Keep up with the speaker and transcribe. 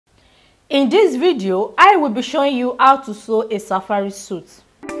In this video, I will be showing you how to sew a safari suit.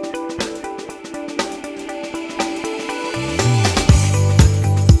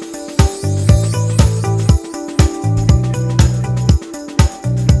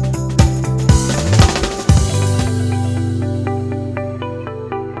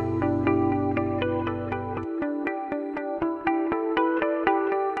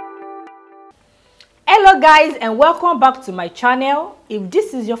 Hello guys, and welcome back to my channel. If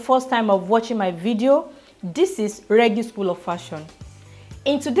this is your first time of watching my video, this is Reggie School of Fashion.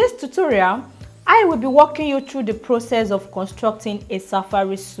 In today's tutorial, I will be walking you through the process of constructing a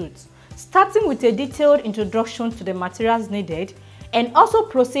safari suit, starting with a detailed introduction to the materials needed, and also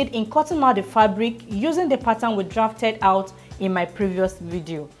proceed in cutting out the fabric using the pattern we drafted out in my previous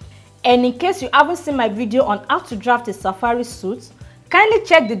video. And in case you haven't seen my video on how to draft a safari suit, kindly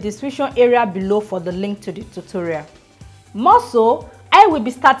check the description area below for the link to the tutorial. More so, I will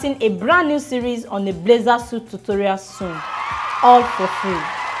be starting a brand new series on the blazer suit tutorial soon, all for free.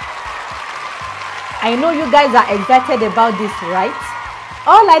 I know you guys are excited about this, right?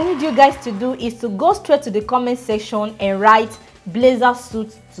 All I need you guys to do is to go straight to the comment section and write blazer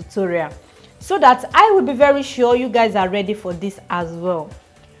suit tutorial, so that I will be very sure you guys are ready for this as well.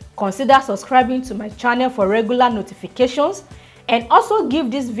 Consider subscribing to my channel for regular notifications, and also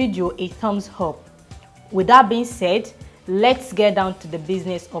give this video a thumbs up. With that being said, let's get down to the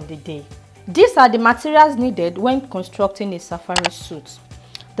business of the day. These are the materials needed when constructing a safari suit.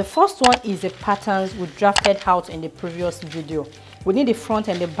 The first one is the patterns we drafted out in the previous video. We need the front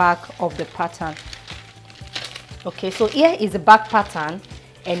and the back of the pattern. Okay, so here is the back pattern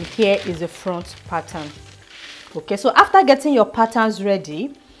and here is the front pattern. Okay, so after getting your patterns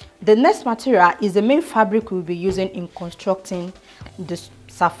ready, the next material is the main fabric we'll be using in constructing the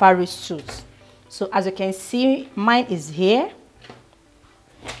safari suit. So as you can see, mine is here.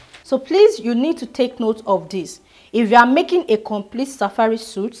 So please, you need to take note of this. If you are making a complete safari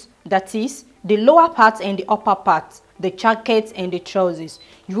suit, that is the lower part and the upper part, the jacket and the trousers,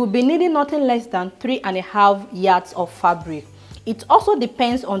 you will be needing nothing less than 3.5 yards of fabric. It also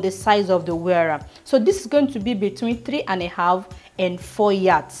depends on the size of the wearer. So this is going to be between 3.5 and 4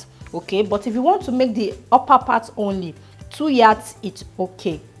 yards. Okay, but if you want to make the upper part only 2 yards, it's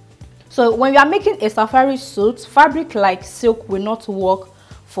okay. So when you are making a safari suit, fabric like silk will not work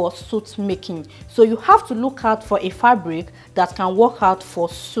for suit making. So you have to look out for a fabric that can work out for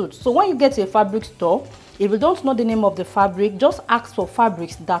suits. So when you get to a fabric store, if you don't know the name of the fabric, just ask for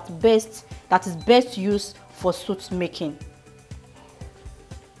fabrics that is best used for suit making.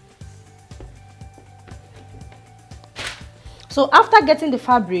 So after getting the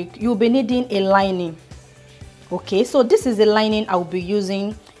fabric, you'll be needing a lining. Okay, so this is the lining I will be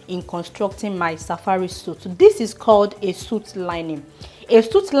using in constructing my safari suit. So this is called a suit lining. A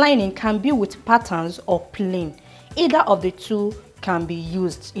suit lining can be with patterns or plain. Either of the two can be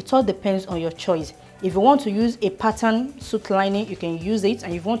used. It all depends on your choice. If you want to use a pattern suit lining, you can use it,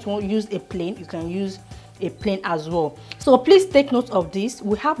 and if you want to use a plain, you can use a plain as well. So please take note of this.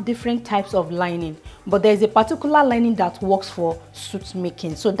 We have different types of lining, but there is a particular lining that works for suit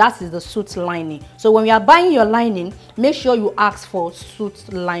making. So that is the suit lining. So when you are buying your lining, make sure you ask for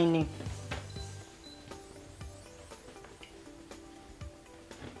suit lining.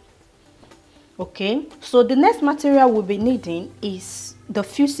 Okay, so the next material we'll be needing is the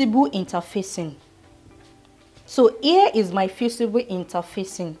fusible interfacing. So here is my fusible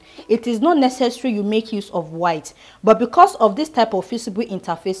interfacing. It is not necessary you make use of white, but because of this type of fusible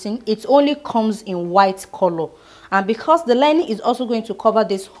interfacing, it only comes in white color. And because the lining is also going to cover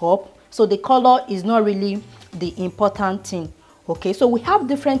this up, so the color is not really the important thing. Okay, so we have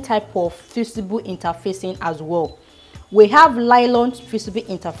different type of fusible interfacing as well. We have nylon fusible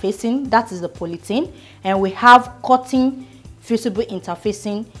interfacing, that is the polythene, and we have cotton fusible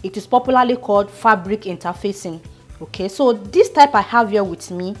interfacing. It is popularly called fabric interfacing. Okay, so this type I have here with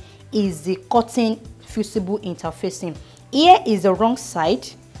me is the cotton fusible interfacing. Here is the wrong side.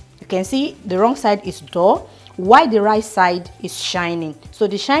 You can see the wrong side is dull, while the right side is shining. So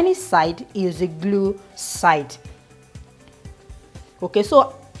the shiny side is the glue side. Okay,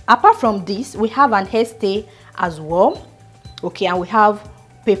 so apart from this, we have an hairstay as well. Okay, and we have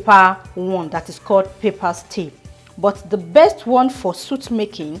paper one that is called paper stay. But the best one for suit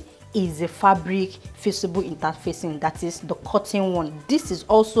making is the fabric fusible interfacing, that is the cotton one. This is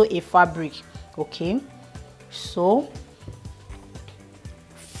also a fabric. Okay, so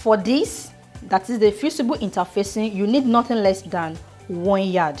for this, that is the fusible interfacing, you need nothing less than 1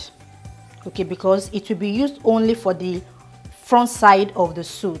 yard. Okay, because it will be used only for the front side of the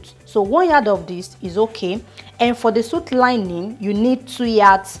suit. So 1 yard of this is okay. And for the suit lining, you need 2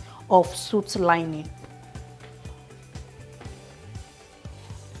 yards of suit lining.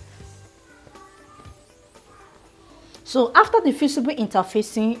 So after the fusible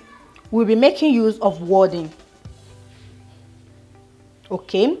interfacing, we'll be making use of wadding.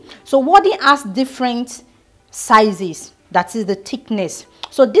 Okay, so wadding has different sizes, that is the thickness.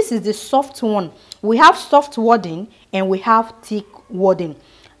 So this is the soft one. We have soft wadding and we have thick wadding.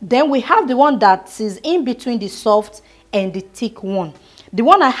 Then we have the one that is in between the soft and the thick one. The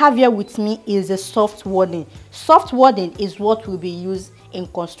one I have here with me is a soft wadding. Soft wadding is what will be used in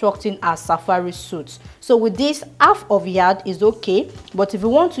constructing our safari suits. So with this, half of yard is okay, but if you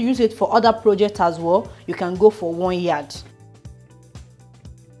want to use it for other projects as well, you can go for 1 yard.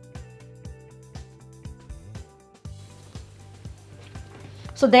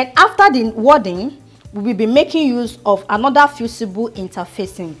 So then after the wadding, we will be making use of another fusible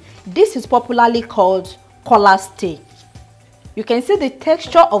interfacing. This is popularly called collar stay. You can see the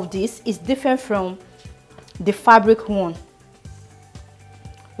texture of this is different from the fabric one.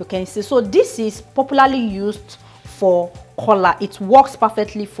 You can see, so this is popularly used for collar. It works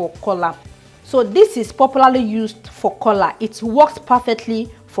perfectly for collar. So this is popularly used for collar. It works perfectly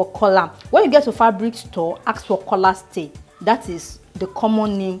for collar. When you get to fabric store, ask for collar stay. That is the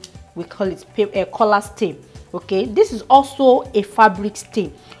common name, we call it collar stay. Okay, this is also a fabric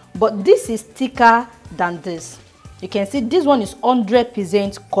stay, but this is thicker than this. You can see this one is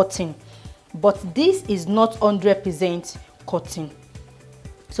 100% cotton, but this is not 100% cotton.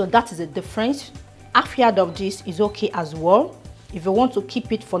 So that is the difference. Half yard of this is okay as well. If you want to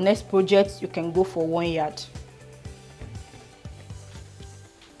keep it for next project, you can go for 1 yard.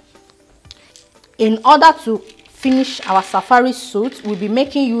 In order to finish our safari suit, we'll be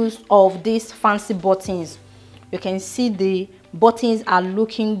making use of these fancy buttons. You can see the buttons are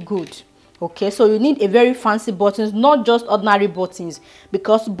looking good. Okay, so you need a very fancy buttons, not just ordinary buttons,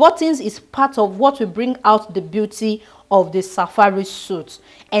 because buttons is part of what will bring out the beauty of the safari suit.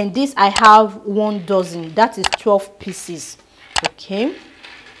 And this I have 1 dozen, that is 12 pieces. Okay,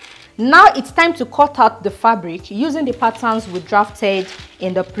 now it's time to cut out the fabric using the patterns we drafted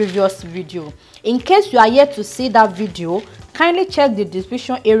in the previous video. In case you are yet to see that video, kindly check the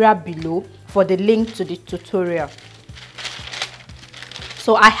description area below for the link to the tutorial.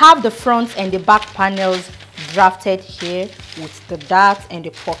 So I have the front and the back panels drafted here with the darts and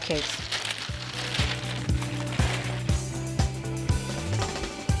the pockets.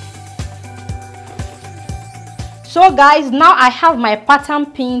 So guys, now I have my pattern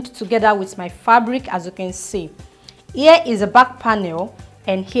pinned together with my fabric. As you can see, here is the back panel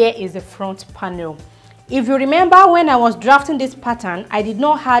and here is the front panel. If you remember, when I was drafting this pattern, I did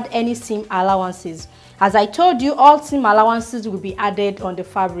not add any seam allowances. As I told you, all seam allowances will be added on the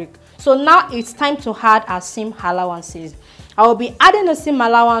fabric. So now it's time to add our seam allowances. I will be adding a seam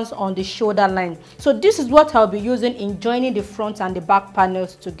allowance on the shoulder line. So this is what I'll be using in joining the front and the back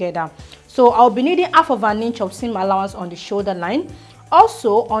panels together. So I'll be needing half of an inch of seam allowance on the shoulder line.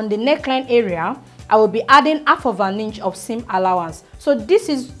 Also on the neckline area, I will be adding half of an inch of seam allowance. So this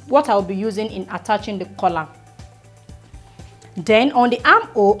is what I will be using in attaching the collar. Then on the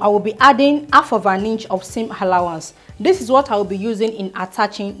armhole, I will be adding half of an inch of seam allowance. This is what I will be using in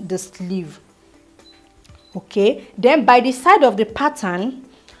attaching the sleeve. Okay, then by the side of the pattern,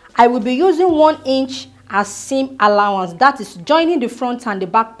 I will be using 1 inch as seam allowance. That is joining the front and the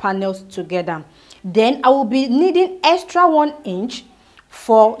back panels together. Then I will be needing extra 1 inch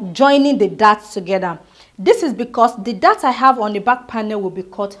for joining the darts together. This is because the dart I have on the back panel will be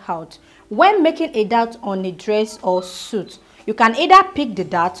cut out. When making a dart on a dress or suit, you can either pick the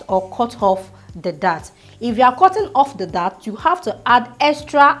dart or cut off the dart. If you are cutting off the dart, you have to add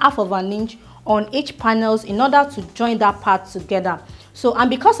extra half of an inch on each panels in order to join that part together. So, and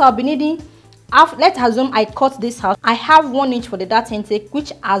because I'll be needing let's assume I cut this out, I have 1 inch for the dart intake,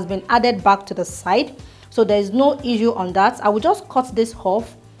 which has been added back to the side, so there is no issue on that. I will just cut this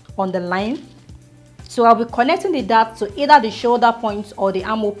off on the line. So I'll be connecting the dart to either the shoulder point or the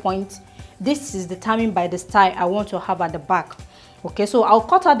armhole point. This is determined by the style I want to have at the back. Okay, so I'll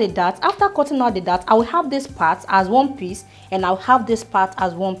cut out the dart. After cutting out the dart, I will have this part as one piece and I'll have this part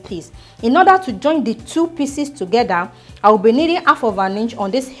as one piece. In order to join the 2 pieces together, I'll be needing half of an inch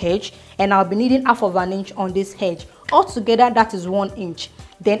on this edge and I'll be needing half of an inch on this edge. Altogether, that is 1 inch.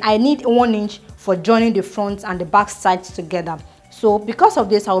 Then I need 1 inch for joining the front and the back sides together. So because of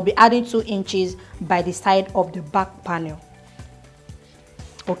this, I will be adding 2 inches by the side of the back panel.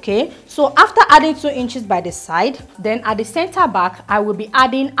 Okay, so after adding 2 inches by the side, then at the center back, I will be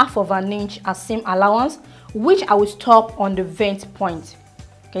adding half of an inch as seam allowance, which I will stop on the vent point.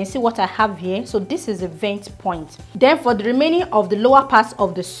 Can you see what I have here? So this is the vent point. Then for the remaining of the lower parts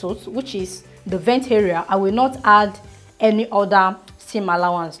of the suit, which is the vent area, I will not add any other seam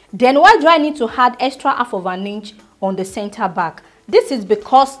allowance. Then why do I need to add extra half of an inch on the center back? This is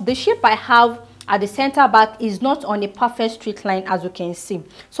because the shape I have at the center back is not on a perfect straight line, as you can see.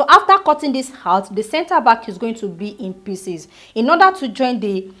 So after cutting this out, the center back is going to be in pieces. In order to join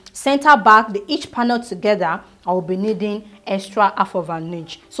the center back, each panel together, I will be needing extra half of an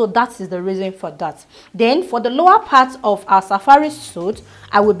inch. So that is the reason for that. Then for the lower part of our safari suit,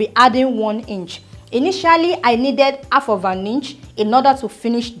 I will be adding 1 inch. Initially, I needed half of an inch in order to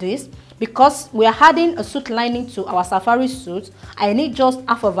finish this. Because we are adding a suit lining to our safari suit, I need just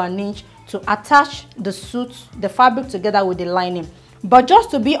half of an inch to attach the suit, the fabric together with the lining. But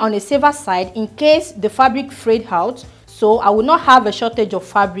just to be on a safer side, in case the fabric frayed out, so I will not have a shortage of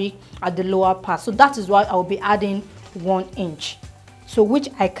fabric at the lower part. So that is why I will be adding 1 inch, so which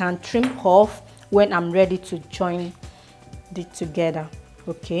I can trim off when I'm ready to join it together.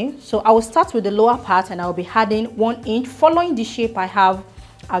 Okay, so I will start with the lower part and I will be adding 1 inch, following the shape I have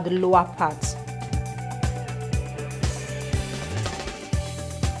at the lower part.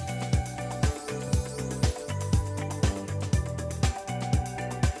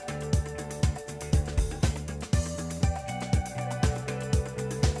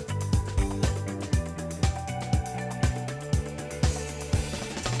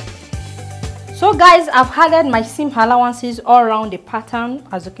 So guys, I've added my seam allowances all around the pattern,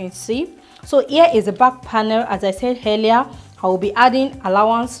 as you can see. So here is the back panel. As I said earlier, I will be adding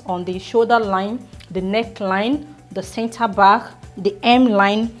allowance on the shoulder line, the neckline, the center back, the hem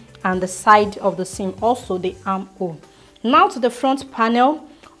line, and the side of the seam, also the armhole. Now to the front panel.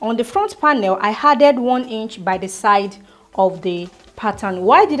 On the front panel, I added 1 inch by the side of the pattern.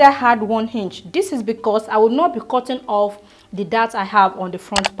 Why did I add 1 inch? This is because I will not be cutting off the dart I have on the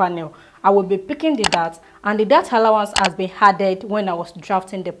front panel. I will be picking the dart, and the dart allowance has been added when I was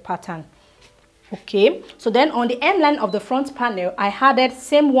drafting the pattern. Okay, so then on the hemline of the front panel, I added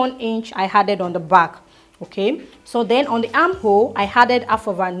same 1 inch I added on the back. Okay, so then on the armhole, I added half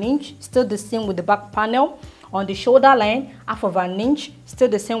of an inch, still the same with the back panel. On the shoulder line, half of an inch, still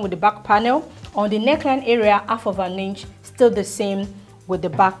the same with the back panel. On the neckline area, half of an inch, still the same with the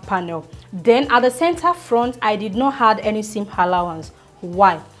back panel. Then at the center front, I did not add any seam allowance.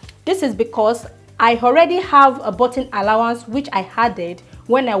 Why? This is because I already have a button allowance which I added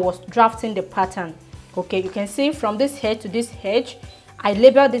when I was drafting the pattern. Okay, you can see from this edge to this edge, I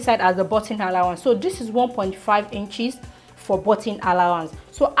labeled this side as the button allowance. So this is 1.5 inches for button allowance.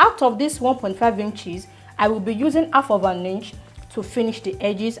 So out of this 1.5 inches, I will be using half of an inch to finish the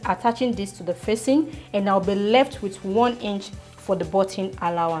edges, attaching this to the facing, and I'll be left with 1 inch for the button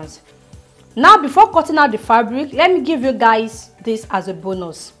allowance. Now, before cutting out the fabric, let me give you guys this as a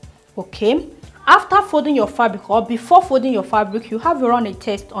bonus. Okay, after folding your fabric, or before folding your fabric, you have to run a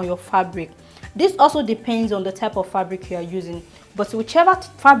test on your fabric. This also depends on the type of fabric you are using, but whichever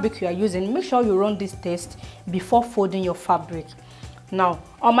fabric you are using, make sure you run this test before folding your fabric. Now,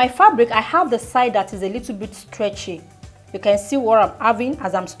 on my fabric, I have the side that is a little bit stretchy. You can see what I'm having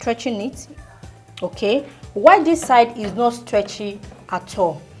as I'm stretching it. Okay, while this side is not stretchy at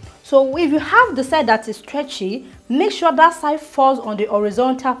all. So if you have the side that is stretchy, make sure that side falls on the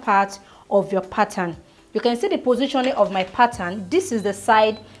horizontal part of your pattern. You can see the positioning of my pattern. This is the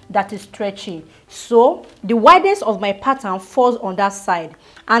side that is stretchy. So the widest of my pattern falls on that side.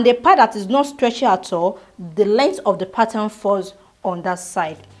 And the part that is not stretchy at all, the length of the pattern falls on that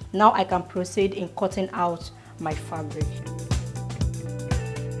side. Now I can proceed in cutting out my fabric.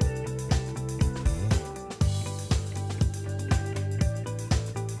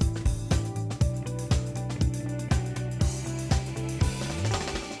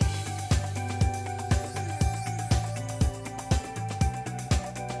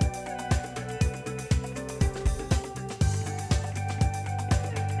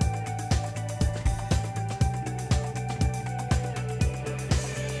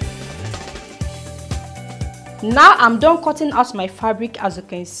 Now I'm done cutting out my fabric, as you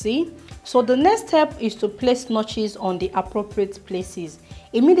can see. So the next step is to place notches on the appropriate places.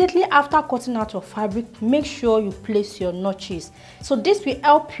 Immediately after cutting out your fabric, make sure you place your notches. So this will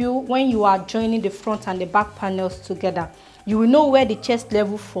help you when you are joining the front and the back panels together. You will know where the chest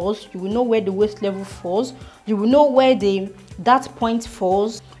level falls, you will know where the waist level falls, you will know where the that point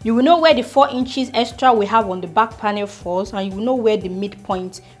falls. You will know where the 4 inches extra we have on the back panel falls, and you will know where the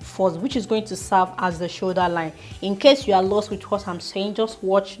midpoint falls, which is going to serve as the shoulder line. In case you are lost with what I'm saying, just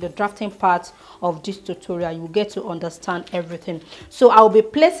watch the drafting part of this tutorial. You will get to understand everything. So I'll be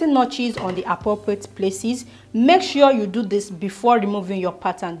placing notches on the appropriate places. Make sure you do this before removing your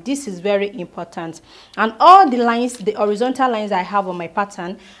pattern. This is very important. And all the lines, the horizontal lines I have on my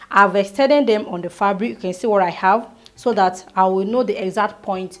pattern, I've extended them on the fabric. You can see what I have, so that I will know the exact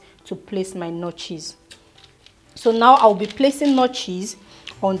point to place my notches. So now I'll be placing notches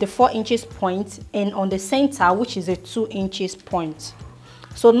on the 4 inches point and on the center, which is a 2 inches point.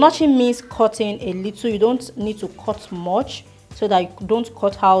 So notching means cutting a little. You don't need to cut much, so that you don't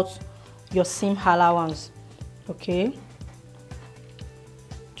cut out your seam allowance. Okay,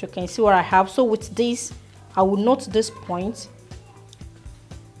 so you can see what I have. So with this, I will note this point.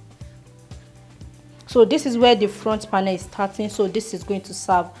 So this is where the front panel is starting, so this is going to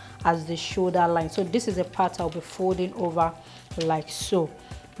serve as the shoulder line. So this is a part I'll be folding over like so.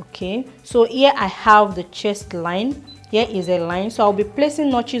 Okay, so here I have the chest line. Here is a line, so I'll be placing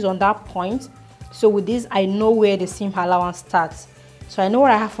notches on that point. So with this, I know where the seam allowance starts. So I know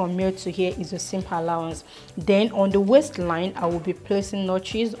what I have from here to here is the seam allowance. Then on the waistline, I will be placing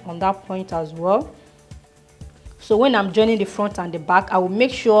notches on that point as well. So when I'm joining the front and the back, I will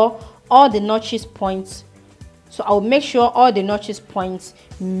make sure all the notches points. So I'll make sure all the notches points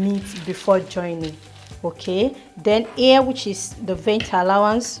meet before joining. Okay, then here, which is the vent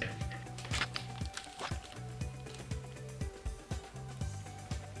allowance,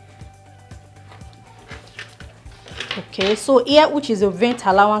 okay, so here, which is a vent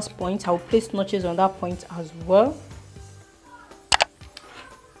allowance point, I'll place notches on that point as well.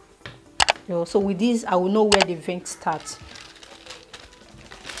 So with this, I will know where the vent starts.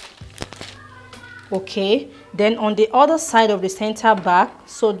 Okay, then on the other side of the center back,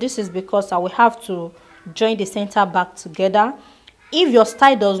 so this is because I will have to join the center back together. If your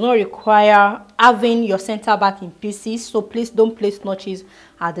style does not require having your center back in pieces, so please don't place notches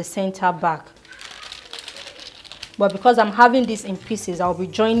at the center back. But because I'm having this in pieces, I'll be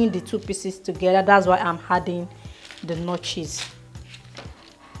joining the 2 pieces together. That's why I'm adding the notches.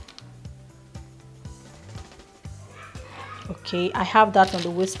 Okay, I have that on the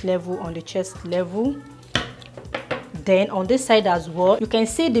waist level, on the chest level. Then on this side as well, you can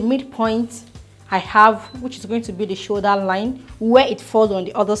see the midpoint I have, which is going to be the shoulder line, where it falls on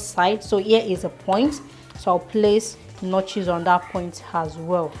the other side. So here is a point, so I'll place notches on that point as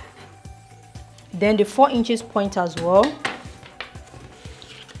well. Then the 4 inches point as well.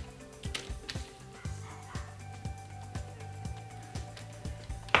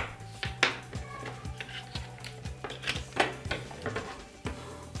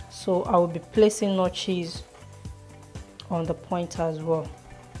 So I will be placing notches on the point as well.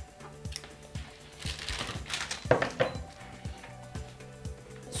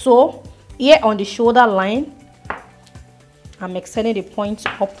 So here on the shoulder line, I'm extending the point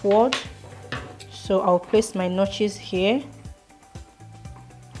upward. So I'll place my notches here.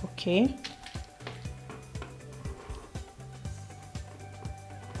 Okay.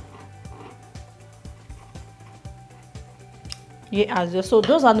 Yeah, as well. So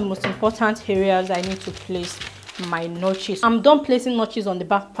those are the most important areas I need to place my notches. I'm done placing notches on the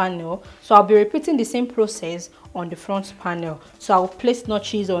back panel, so I'll be repeating the same process on the front panel. So I'll place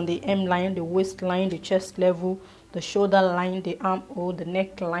notches on the hem line, the waistline, the chest level, the shoulder line, the armhole, the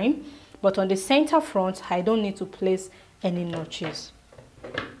neckline. But on the center front, I don't need to place any notches.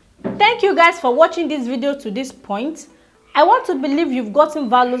 Thank you guys for watching this video to this point. I want to believe you've gotten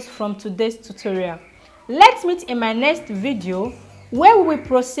values from today's tutorial. Let's meet in my next video, where we will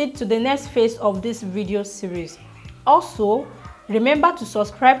proceed to the next phase of this video series. Also, remember to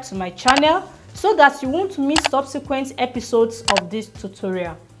subscribe to my channel so that you won't miss subsequent episodes of this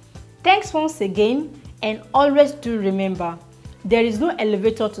tutorial. Thanks once again, and always do remember, there is no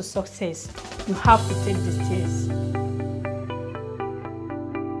elevator to success. You have to take the stairs.